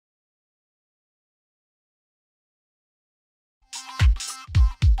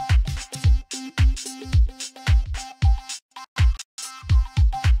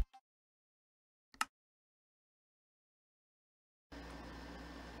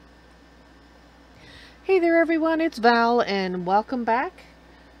Hey there everyone, it's Val and welcome back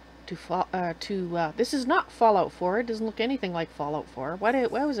to this is not Fallout 4. It doesn't look anything like Fallout 4. Why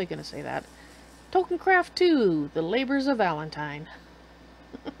was I going to say that? Tolkiencraft II, The Labors of Valentine.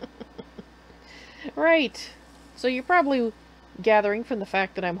 Right. So you're probably gathering from the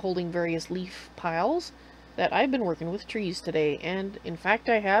fact that I'm holding various leaf piles that I've been working with trees today, and in fact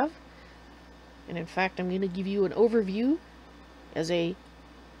I have. And in fact I'm going to give you an overview as a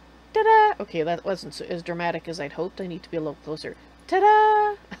ta-da! Okay, that wasn't as dramatic as I'd hoped. I need to be a little closer.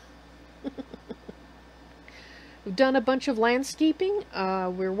 Ta-da! We've done a bunch of landscaping.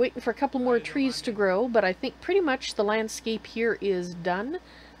 We're waiting for a couple more trees to grow, but I think pretty much the landscape here is done.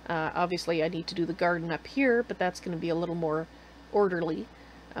 Obviously I need to do the garden up here, but that's going to be a little more orderly,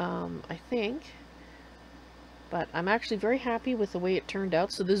 I think. But I'm actually very happy with the way it turned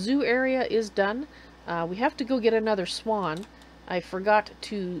out. So the zoo area is done. We have to go get another swan. I forgot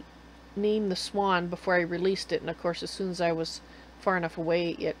to name the swan before I released it, and of course as soon as I was far enough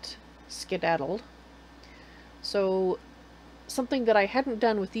away it skedaddled. So something that I hadn't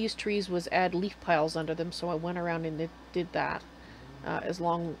done with these trees was add leaf piles under them, so I went around and did that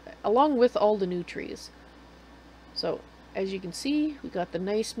along with all the new trees. So as you can see, we got the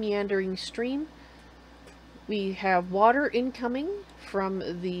nice meandering stream. We have water incoming from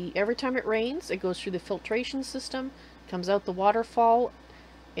every time it rains, it goes through the filtration system, comes out the waterfall,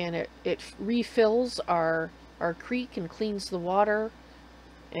 and it refills our creek and cleans the water,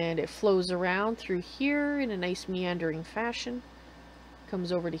 and it flows around through here in a nice meandering fashion, comes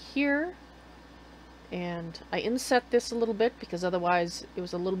over to here, and I inset this a little bit because otherwise it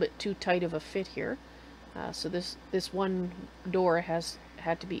was a little bit too tight of a fit here. So this one door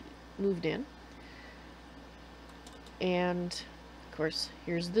had to be moved in. And of course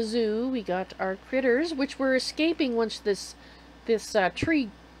here's the zoo. We got our critters, which were escaping once this tree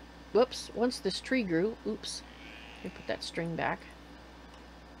grew. Oops, let me put that string back.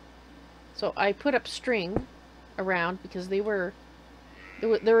 So I put up string around because there were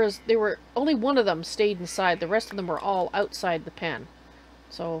only one of them stayed inside. The rest of them were all outside the pen.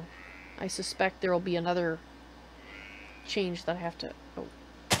 So I suspect there will be another change that I have to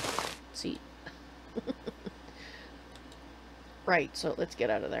see. Right, so let's get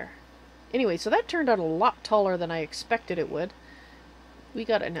out of there. Anyway, so that turned out a lot taller than I expected it would. We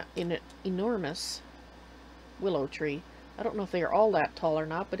got an enormous willow tree. I don't know if they are all that tall or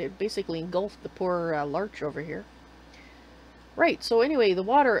not, but it basically engulfed the poor larch over here. Right, so anyway, the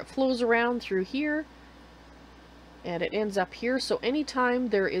water, it flows around through here, and it ends up here. So anytime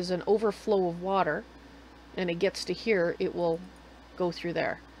there is an overflow of water, and it gets to here, it will go through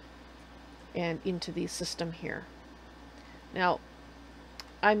there, and into the system here. Now,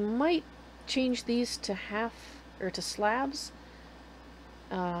 I might change these to to slabs,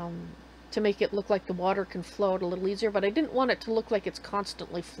 to make it look like the water can flow out a little easier, but I didn't want it to look like it's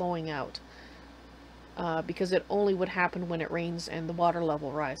constantly flowing out, because it only would happen when it rains and the water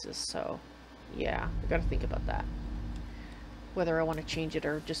level rises. So yeah, I gotta think about that, whether I want to change it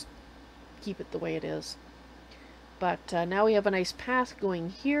or just keep it the way it is. But now we have a nice path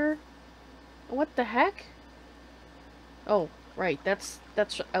going here. What the heck? Oh, right, that's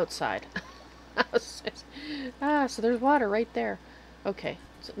outside. So there's water right there. Okay,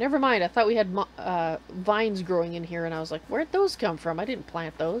 so never mind. I thought we had vines growing in here, and I was like, where'd those come from? I didn't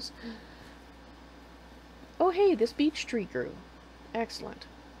plant those. Oh, hey, this beech tree grew. Excellent.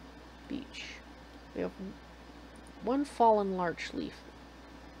 Beech. We have one fallen larch leaf.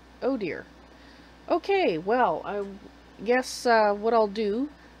 Oh, dear. Okay, well, I guess what I'll do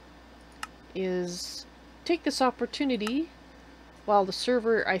is take this opportunity while the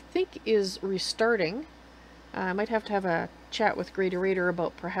server, I think, is restarting. I might have to have a chat with Greater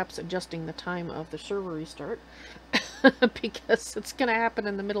about perhaps adjusting the time of the server restart, because it's going to happen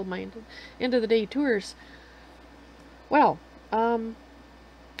in the middle of my end of the day tours. Well,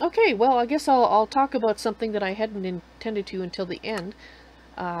 okay, well, I guess I'll talk about something that I hadn't intended to until the end.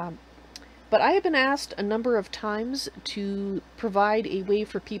 But I have been asked a number of times to provide a way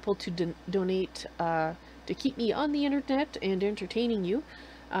for people to donate to keep me on the internet and entertaining you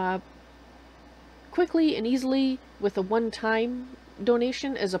quickly and easily with a one-time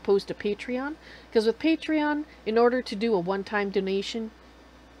donation as opposed to Patreon. Because with Patreon, in order to do a one-time donation,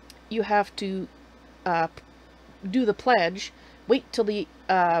 you have to do the pledge, wait till the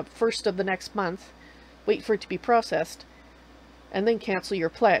first of the next month, wait for it to be processed, and then cancel your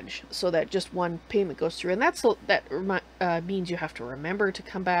pledge so that just one payment goes through. And that means you have to remember to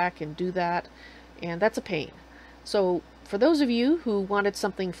come back and do that, and that's a pain. So for those of you who wanted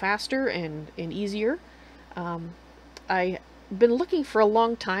something faster and I've been looking for a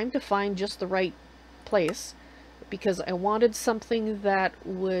long time to find just the right place, because I wanted something that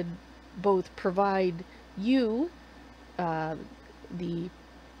would both provide you, I'll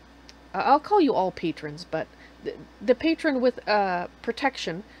call you all patrons, but the patron with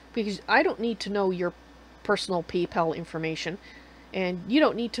protection, because I don't need to know your personal PayPal information, and you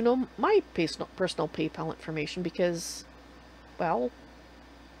don't need to know my personal PayPal information, because, well,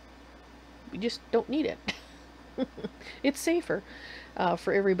 we just don't need it. It's safer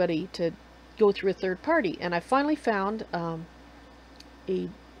for everybody to go through a third party. And I finally found a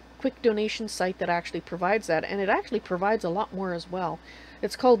quick donation site that actually provides that, and it actually provides a lot more as well.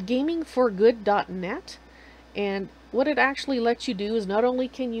 It's called gamingforgood.net, and what it actually lets you do is not only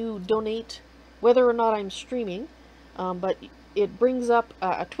can you donate whether or not I'm streaming, but it brings up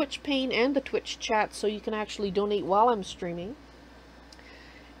a Twitch pane and the Twitch chat, so you can actually donate while I'm streaming.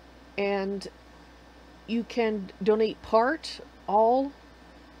 And you can donate part, all,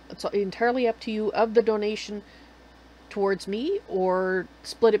 it's entirely up to you, of the donation towards me, or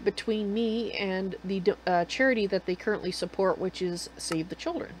split it between me and the charity that they currently support, which is Save the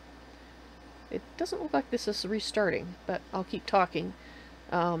Children. It doesn't look like this is restarting, but I'll keep talking.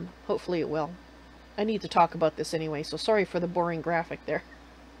 Hopefully it will. I need to talk about this anyway, so sorry for the boring graphic there.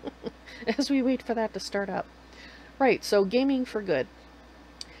 As we wait for that to start up. Right, so Gaming for Good.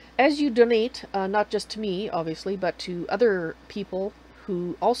 As you donate, not just to me, obviously, but to other people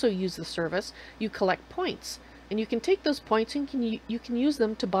who also use the service, you collect points. And you can take those points and you can use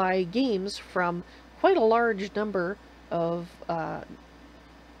them to buy games from quite a large number of, a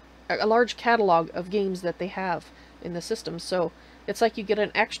large catalog of games that they have in the system. So it's like you get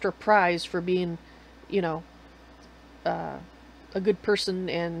an extra prize for being, you know, a good person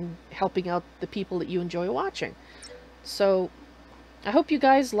and helping out the people that you enjoy watching. So I hope you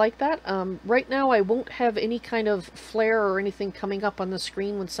guys like that. Right now I won't have any kind of flare or anything coming up on the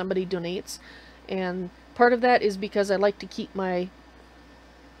screen when somebody donates, and part of that is because I like to keep my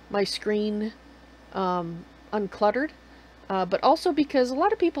screen uncluttered, but also because a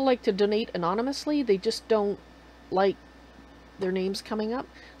lot of people like to donate anonymously. They just don't like their names coming up.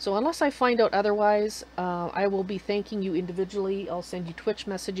 So unless I find out otherwise, I will be thanking you individually. I'll send you Twitch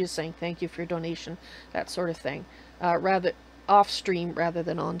messages saying thank you for your donation, that sort of thing, rather off stream rather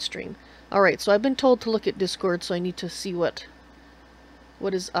than on stream. Alright, so I've been told to look at Discord, so I need to see what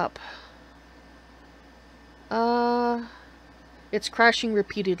is up. It's crashing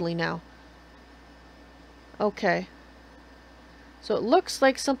repeatedly now. Okay. So it looks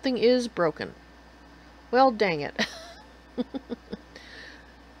like something is broken. Well, dang it.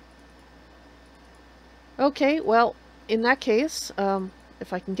 Okay, well, in that case,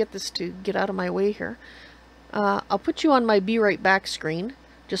 if I can get this to get out of my way here, I'll put you on my Be Right Back screen,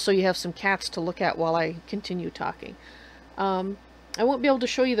 just so you have some cats to look at while I continue talking. I won't be able to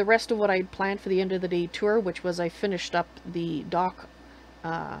show you the rest of what I'd planned for the end of the day tour, which was I finished up the dock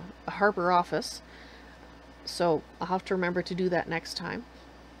harbor office. So I'll have to remember to do that next time.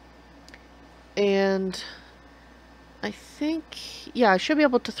 And I think, yeah, I should be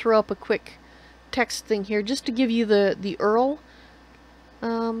able to throw up a quick text thing here just to give you the URL.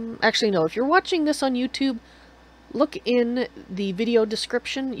 Actually, no, if you're watching this on YouTube, look in the video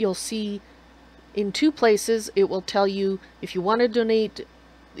description. You'll see in two places it will tell you if you want to donate.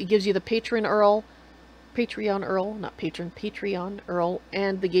 It gives you the Patreon URL, not patron, Patreon URL,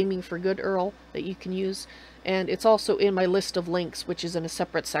 and the Gaming for Good URL that you can use. And it's also in my list of links, which is in a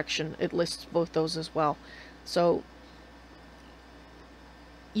separate section. It lists both those as well. So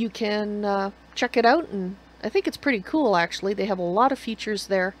you can check it out, and I think it's pretty cool, actually. They have a lot of features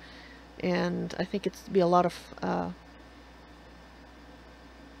there, and I think it's be a lot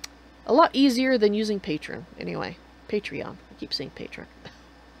easier than using Patreon. Anyway, Patreon. I keep saying Patreon.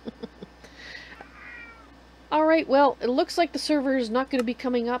 Alright, well, it looks like the server is not going to be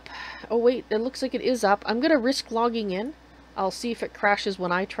coming up. Oh wait, it looks like it is up. I'm going to risk logging in. I'll see if it crashes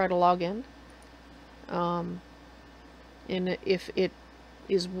when I try to log in. And if it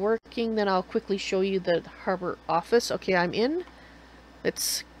is working, then I'll quickly show you the harbor office. Okay, I'm in.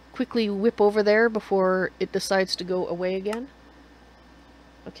 Let's quickly whip over there before it decides to go away again.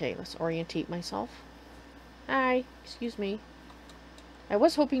 Okay, let's orientate myself. Hi, excuse me. I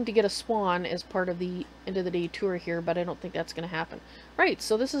was hoping to get a swan as part of the end of the day tour here, but I don't think that's going to happen. Right,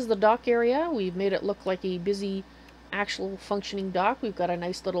 so this is the dock area. We've made it look like a busy, actual functioning dock. We've got a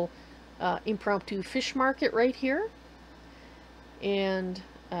nice little impromptu fish market right here. And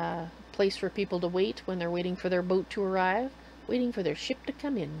a place for people to wait when they're waiting for their boat to arrive, waiting for their ship to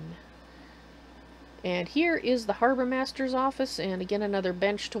come in. And here is the harbor master's office, and again another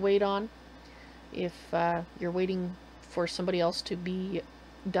bench to wait on if you're waiting for somebody else to be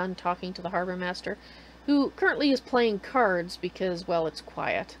done talking to the harbor master, who currently is playing cards because, well, it's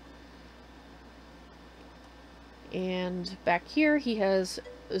quiet. And back here he has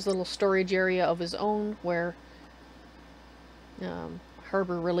his little storage area of his own where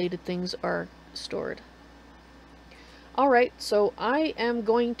harbor-related things are stored. Alright, so I am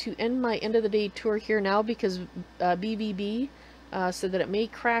going to end my end of the day tour here now because BVB said that it may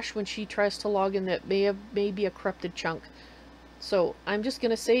crash when she tries to log in, that may be a corrupted chunk. So I'm just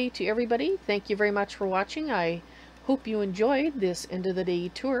going to say to everybody, thank you very much for watching. I hope you enjoyed this end of the day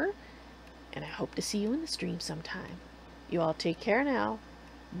tour, and I hope to see you in the stream sometime. You all take care now.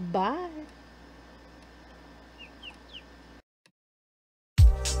 Bye.